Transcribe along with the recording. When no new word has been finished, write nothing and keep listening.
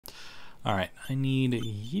Alright, I need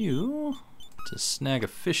you to snag a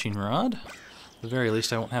fishing rod. At the very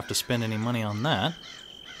least, I won't have to spend any money on that.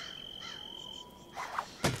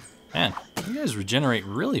 Man, you guys regenerate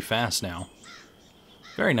really fast now.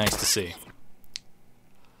 Very nice to see.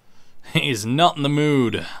 He's not in the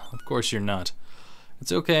mood. Of course you're not.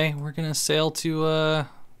 It's okay, we're gonna sail to,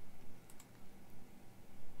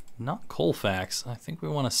 not Colfax. I think we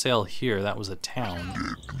want to sail here. That was a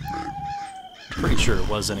town. Pretty sure it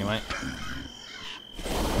was anyway.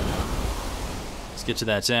 Let's get to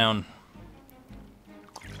that town.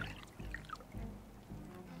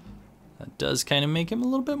 That does kind of make him a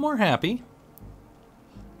little bit more happy.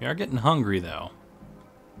 We are getting hungry though.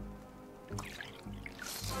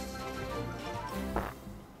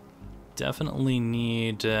 Definitely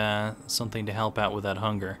need something to help out with that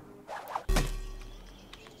hunger.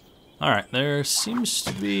 Alright, there seems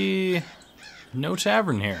to be no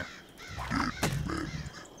tavern here.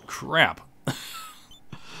 Crap.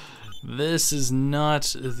 This is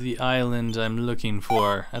not the island I'm looking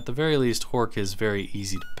for. At the very least, Hork is very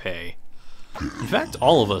easy to pay. In fact,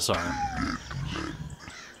 all of us are.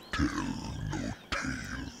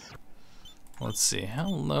 Let's see, how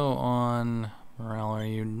low on morale are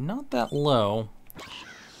you? Not that low.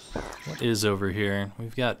 What is over here?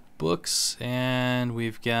 We've got books and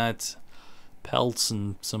we've got pelts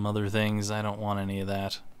and some other things. I don't want any of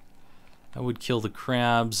that. I would kill the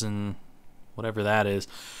crabs and whatever that is.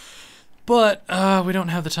 But we don't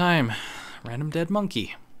have the time. Random dead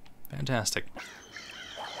monkey. Fantastic.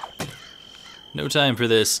 No time for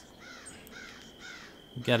this.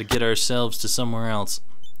 We've got to get ourselves to somewhere else.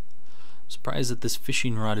 I'm surprised that this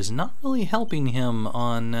fishing rod is not really helping him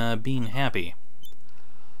on being happy.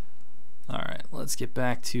 Alright, let's get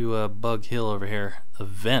back to Bug Hill over here.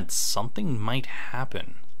 Events. Something might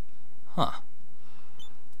happen. Huh.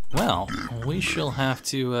 Well, we shall have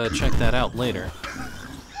to check that out later.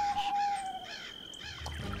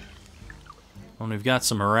 When we've got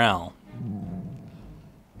some morale.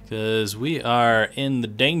 Because we are in the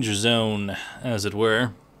danger zone, as it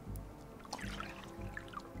were.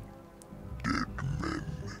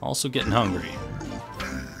 Also getting hungry.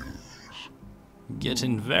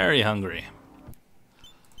 Getting very hungry.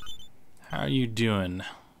 How are you doing?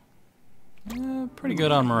 Pretty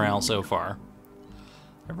good on morale so far.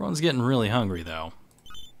 Everyone's getting really hungry though.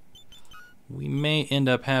 We may end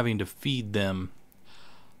up having to feed them.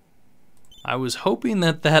 I was hoping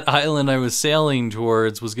that that island I was sailing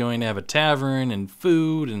towards was going to have a tavern and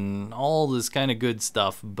food and all this kind of good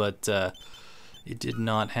stuff, but it did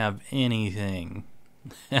not have anything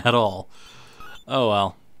at all. Oh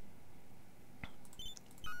well.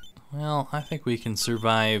 Well, I think we can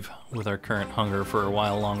survive with our current hunger for a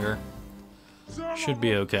while longer. Should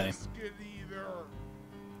be okay.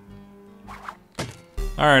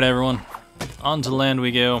 Alright everyone, on to land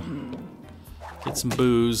we go. Get some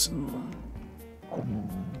booze.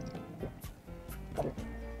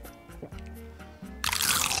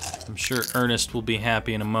 I'm sure Ernest will be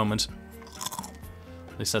happy in a moment.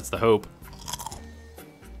 At least that's the hope.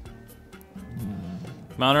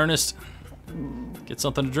 Come on, Ernest. Get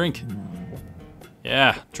something to drink.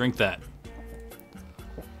 Yeah, drink that.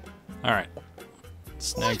 Alright.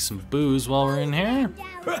 Snag some booze while we're in here.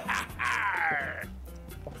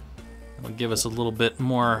 That'll give us a little bit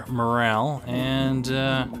more morale, and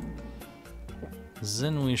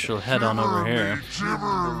then we shall head on over here.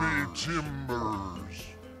 I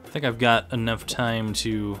think I've got enough time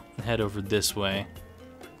to head over this way.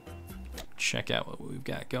 Check out what we've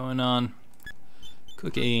got going on.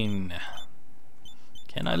 Cooking.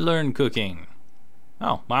 Can I learn cooking?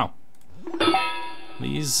 Oh, wow.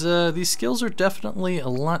 These skills are definitely a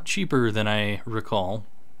lot cheaper than I recall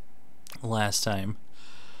last time.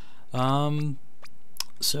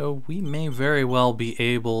 So we may very well be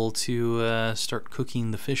able to start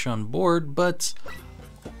cooking the fish on board, but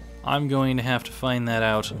I'm going to have to find that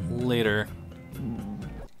out later.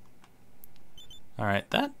 Alright,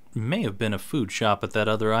 that may have been a food shop at that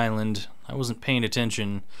other island. I wasn't paying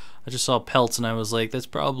attention. I just saw pelts and I was like, that's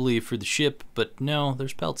probably for the ship, but no,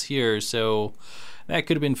 there's pelts here, so that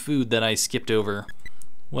could have been food that I skipped over.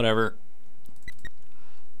 Whatever.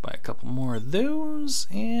 Buy a couple more of those,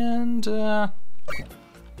 and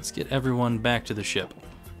let's get everyone back to the ship.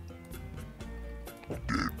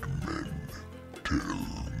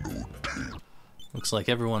 Looks like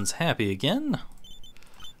everyone's happy again.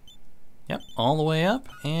 Yep, all the way up,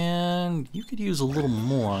 and you could use a little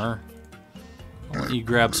more. I'll let you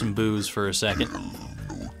grab some booze for a second.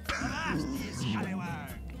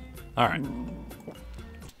 Alright.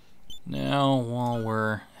 Now, while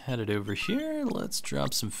we're headed over here, let's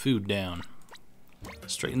drop some food down.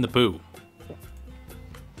 Straight in the poo.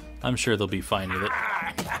 I'm sure they'll be fine with it.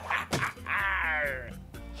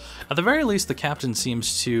 At the very least, the captain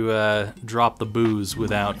seems to drop the booze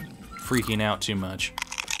without freaking out too much.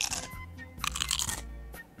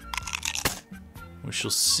 We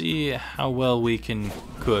shall see how well we can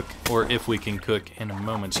cook, or if we can cook in a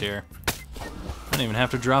moment here. I don't even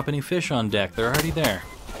have to drop any fish on deck, they're already there.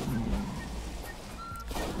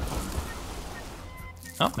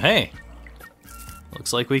 Oh, hey!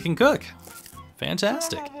 Looks like we can cook.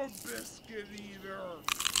 Fantastic.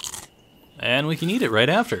 And we can eat it right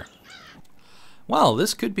after. Well,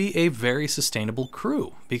 this could be a very sustainable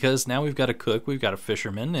crew, because now we've got a cook, we've got a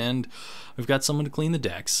fisherman, and we've got someone to clean the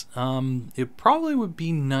decks. It probably would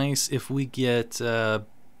be nice if we get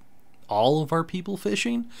all of our people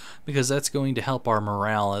fishing, because that's going to help our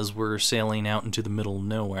morale as we're sailing out into the middle of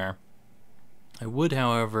nowhere. I would,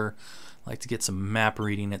 however, like to get some map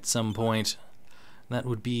reading at some point. That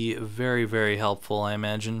would be very, very helpful, I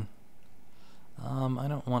imagine. I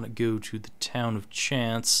don't want to go to the town of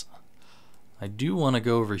Chance. I do want to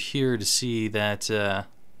go over here to see that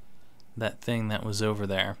that thing that was over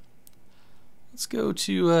there. Let's go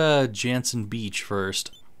to Jansen Beach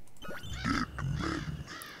first.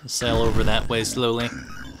 Sail over that way slowly.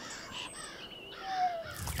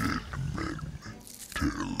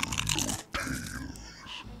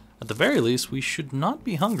 At the very least, we should not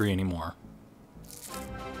be hungry anymore.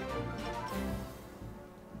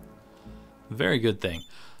 Very good thing.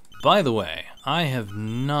 By the way, I have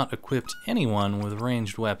not equipped anyone with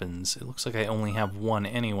ranged weapons. It looks like I only have one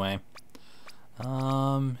anyway.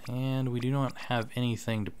 And we do not have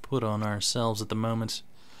anything to put on ourselves at the moment.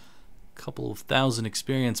 A couple of 1,000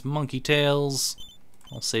 experience monkey tails.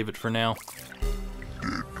 I'll save it for now.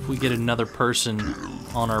 If we get another person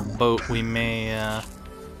on our boat, we may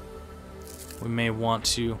want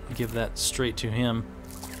to give that straight to him.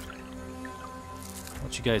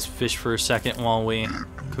 Let you guys fish for a second while we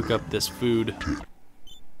cook up this food.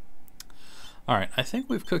 Alright, I think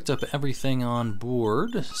we've cooked up everything on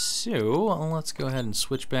board, so let's go ahead and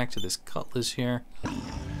switch back to this cutlass here.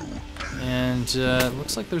 And it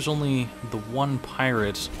looks like there's only the one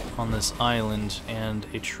pirate on this island and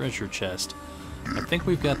a treasure chest. I think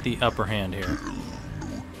we've got the upper hand here.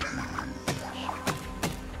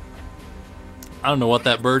 I don't know what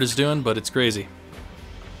that bird is doing, but it's crazy.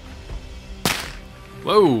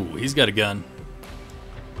 Whoa, he's got a gun.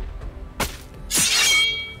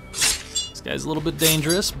 This guy's a little bit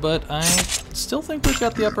dangerous, but I still think we've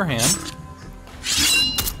got the upper hand.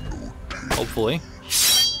 Hopefully.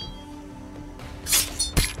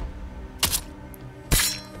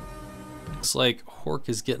 Looks like Hork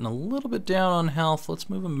is getting a little bit down on health. Let's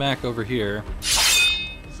move him back over here.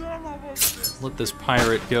 Let this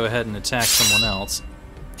pirate go ahead and attack someone else.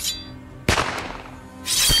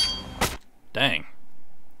 Dang.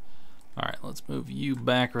 Alright, let's move you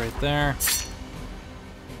back right there.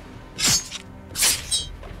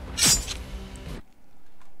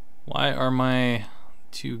 Why are my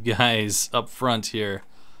two guys up front here?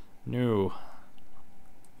 No.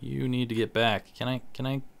 You need to get back. Can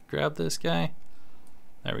I grab this guy?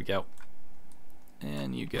 There we go.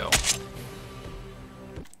 And you go.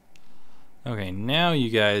 Okay, now you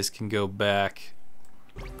guys can go back.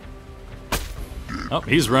 Oh,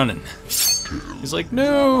 he's running. He's like,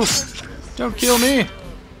 no! Don't kill me!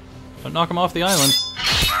 Don't knock him off the island.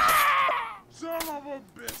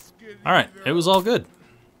 Alright, it was all good.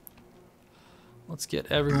 Let's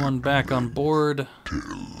get everyone back on board.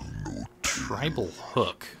 Tribal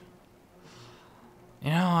hook. You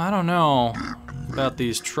know, I don't know about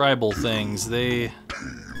these tribal things. They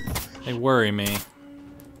worry me.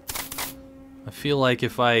 I feel like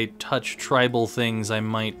if I touch tribal things, I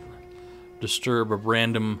might disturb a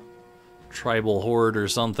random tribal horde or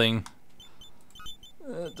something.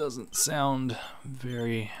 That doesn't sound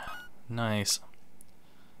very nice.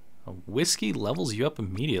 A whiskey levels you up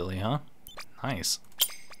immediately, huh? Nice.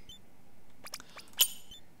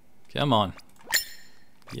 Come on.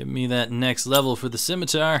 Give me that next level for the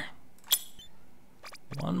scimitar.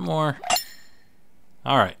 One more.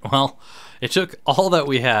 Alright, well, it took all that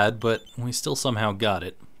we had, but we still somehow got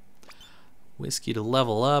it. Whiskey to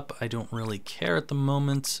level up. I don't really care at the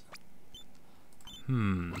moment.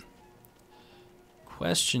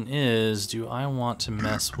 Question is, do I want to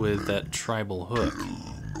mess with that tribal hook?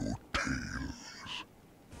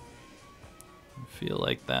 I feel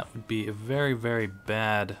like that would be a very, very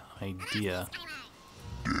bad idea.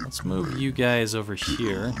 Let's move you guys over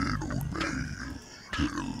here.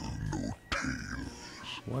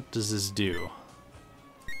 What does this do?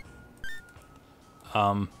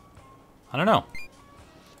 I don't know.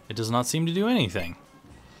 It does not seem to do anything.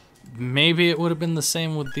 maybe it would have been the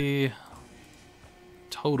same with the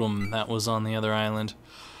totem that was on the other island.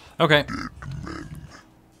 Okay.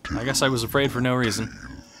 I guess I was afraid for no reason.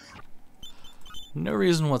 No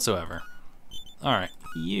reason whatsoever. Alright,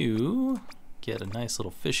 you get a nice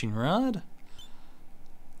little fishing rod.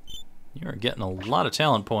 You're getting a lot of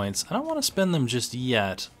talent points. I don't want to spend them just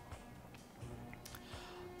yet.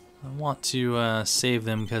 I want to save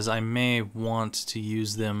them because I may want to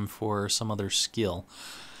use them for some other skill.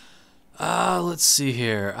 Let's see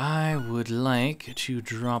here. I would like to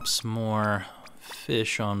drop some more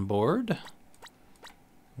fish on board.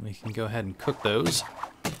 We can go ahead and cook those.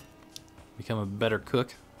 Become a better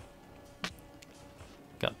cook.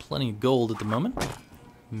 Got plenty of gold at the moment.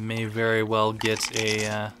 May very well get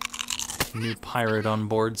a new pirate on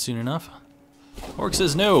board soon enough. Orc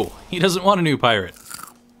says no, he doesn't want a new pirate.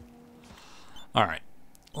 Alright,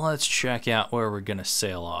 let's check out where we're gonna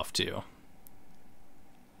sail off to.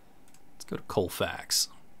 Let's go to Colfax.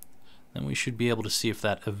 Then we should be able to see if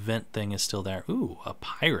that event thing is still there. Ooh, a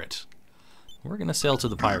pirate. We're gonna sail to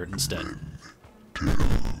the pirate instead.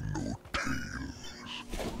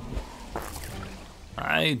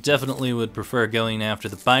 I definitely would prefer going after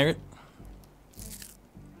the pirate.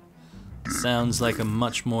 Sounds like a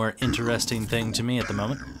much more interesting thing to me at the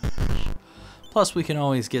moment. Plus, we can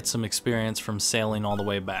always get some experience from sailing all the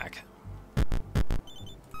way back.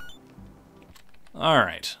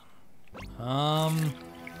 Alright.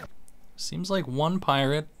 Seems like one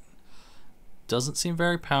pirate. Doesn't seem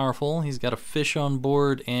very powerful. He's got a fish on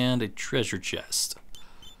board and a treasure chest.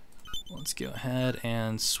 Let's go ahead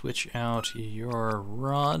and switch out your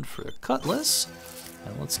rod for a cutlass.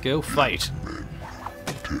 And let's go fight.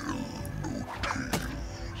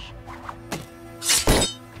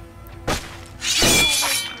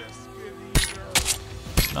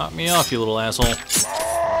 Knock me off, you little asshole.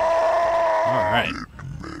 Alright.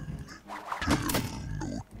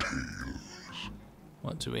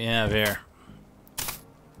 What do we have here?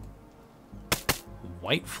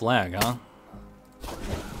 White flag, huh?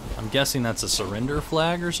 I'm guessing that's a surrender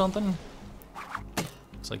flag or something?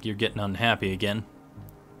 Looks like you're getting unhappy again.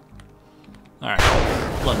 Alright,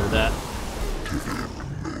 plunder that.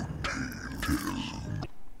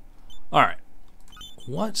 Alright.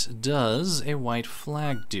 What does a white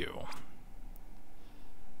flag do?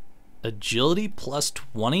 Agility plus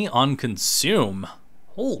 20 on consume.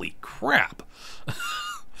 Holy crap.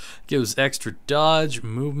 Gives extra dodge,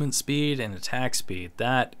 movement speed, and attack speed.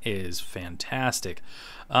 That is fantastic.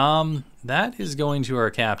 That is going to our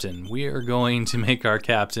captain. We are going to make our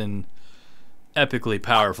captain epically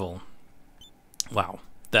powerful. Wow,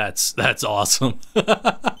 that's awesome.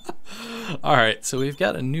 Alright, so we've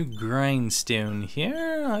got a new grindstone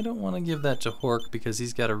here. I don't want to give that to Hork because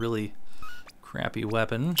he's got a really crappy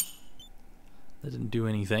weapon. That didn't do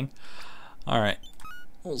anything. Alright,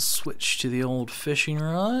 we'll switch to the old fishing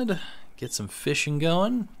rod. Get some fishing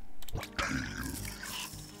going.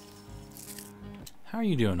 How are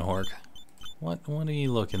you doing, Hork? What are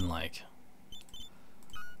you looking like?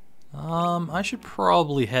 I should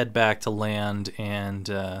probably head back to land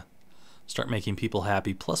and start making people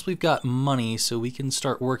happy. Plus, we've got money, so we can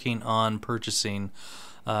start working on purchasing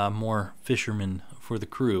more fishermen for the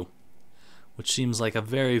crew, which seems like a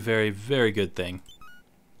very, very, very good thing.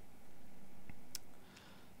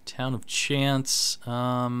 Town of Chance.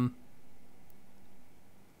 Yeah,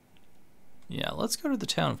 let's go to the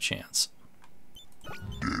Town of Chance.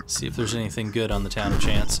 See if there's anything good on the Town of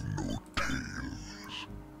Chance.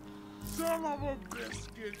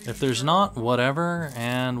 If there's not, whatever,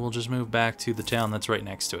 and we'll just move back to the town that's right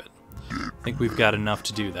next to it. I think we've got enough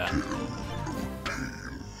to do that.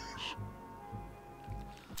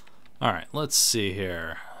 Alright, let's see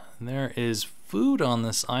here. There is food on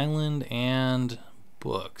this island and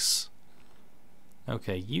books.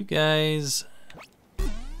 Okay, you guys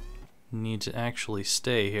need to actually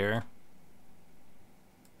stay here.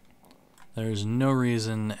 There's no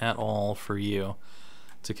reason at all for you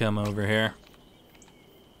to come over here.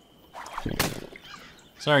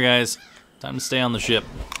 Sorry guys, time to stay on the ship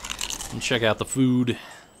and check out the food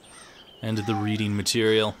and the reading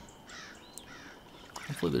material.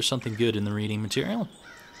 Hopefully there's something good in the reading material.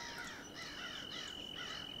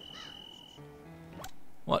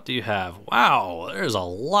 What do you have? Wow, there's a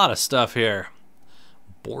lot of stuff here.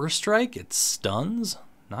 Boar strike, it stuns.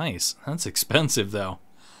 Nice, that's expensive though.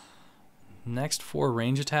 Next 4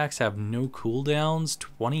 range attacks have no cooldowns,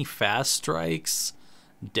 20 fast strikes,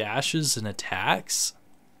 dashes and attacks,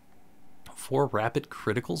 4 rapid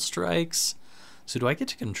critical strikes. So do I get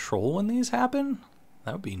to control when these happen?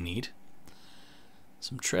 That would be neat.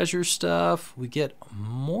 Some treasure stuff. We get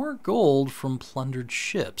more gold from plundered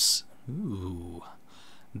ships. Ooh.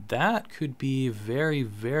 That could be very,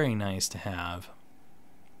 very nice to have.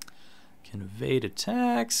 Can evade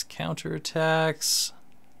attacks, counter attacks.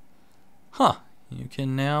 Huh. You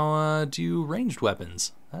can now do ranged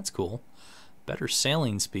weapons. That's cool. Better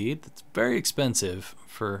sailing speed. That's very expensive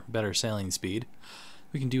for better sailing speed.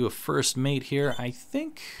 We can do a first mate here. I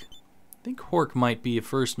think Hork might be a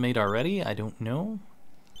first mate already. I don't know.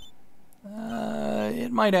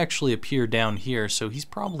 It might actually appear down here, so he's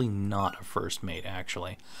probably not a first mate,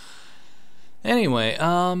 actually. Anyway,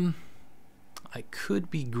 I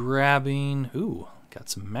could be grabbing... Ooh, got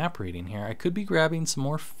some map reading here. I could be grabbing some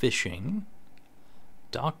more fishing.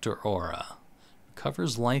 Dr. Aura.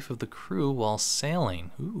 Covers life of the crew while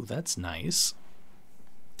sailing. Ooh, that's nice.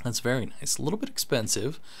 That's very nice. A little bit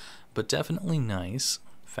expensive, but definitely nice.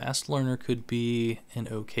 Fast learner could be an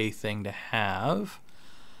okay thing to have.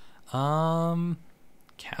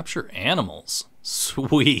 Capture animals.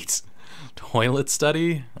 Sweet. Toilet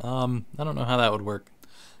study. I don't know how that would work.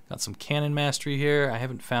 Got some cannon mastery here. I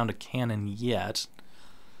haven't found a cannon yet.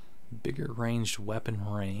 Bigger ranged weapon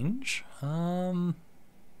range. I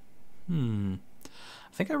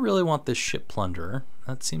think I really want this ship plunderer.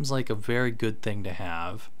 That seems like a very good thing to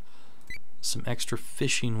have. Some extra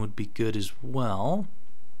fishing would be good as well.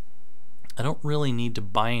 I don't really need to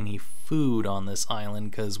buy any food on this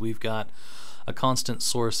island because we've got a constant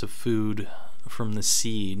source of food from the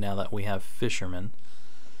sea now that we have fishermen.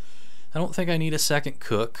 I don't think I need a second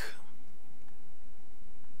cook.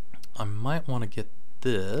 I might want to get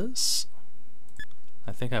this.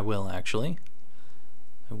 I think I will, actually.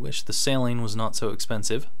 I wish the sailing was not so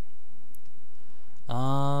expensive.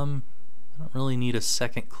 I don't really need a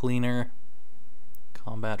second cleaner.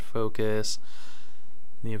 Combat focus.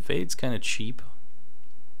 The evade's kind of cheap.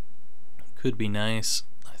 Could be nice.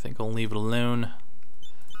 I think I'll leave it alone.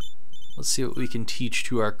 Let's see what we can teach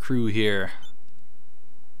to our crew here.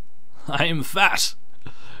 I am fat.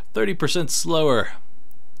 30% slower.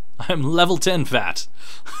 I'm level 10 fat.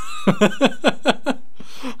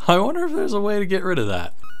 I wonder if there's a way to get rid of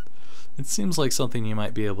that. It seems like something you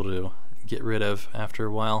might be able to get rid of after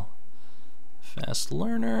a while. Fast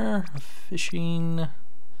learner, fishing,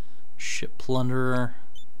 ship plunderer.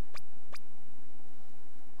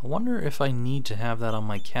 I wonder if I need to have that on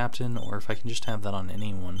my captain or if I can just have that on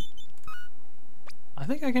anyone. I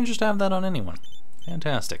think I can just have that on anyone.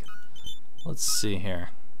 Fantastic. Let's see here.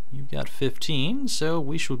 You've got 15, so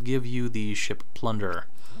we should give you the ship plunderer.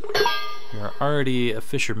 You're already a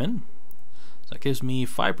fisherman. So that gives me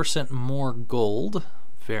 5% more gold.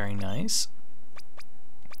 Very nice.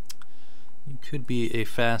 You could be a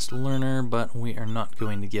fast learner, but we are not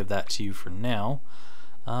going to give that to you for now.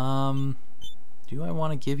 Do I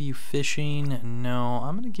want to give you fishing? No,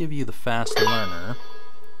 I'm going to give you the fast learner.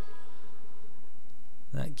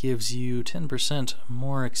 That gives you 10%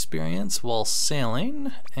 more experience while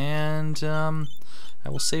sailing, and I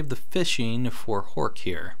will save the fishing for Hork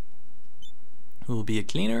here, who will be a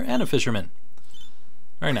cleaner and a fisherman.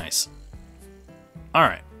 Very nice.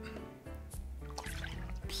 Alright.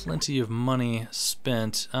 Plenty of money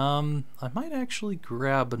spent. I might actually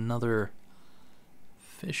grab another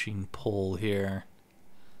fishing pole here.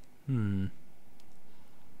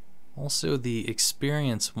 Also, the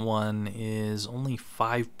experience one is only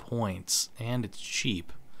 5 points, and it's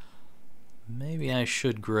cheap. Maybe I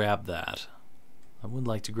should grab that. I would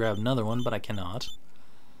like to grab another one, but I cannot.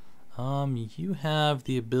 You have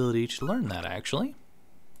the ability to learn that, actually.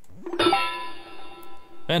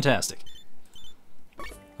 Fantastic.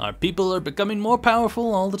 Our people are becoming more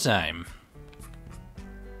powerful all the time.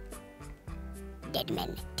 Dead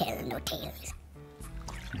men tell no tales.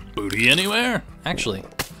 Booty anywhere? Actually,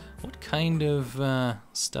 what kind of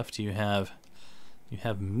stuff do you have? You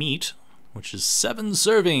have meat, which is 7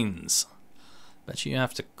 servings. Bet you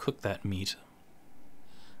have to cook that meat.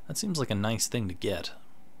 That seems like a nice thing to get.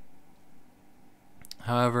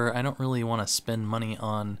 However, I don't really want to spend money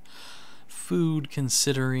on food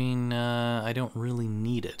considering I don't really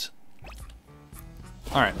need it.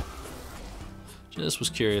 Alright. Just was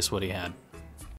curious what he had.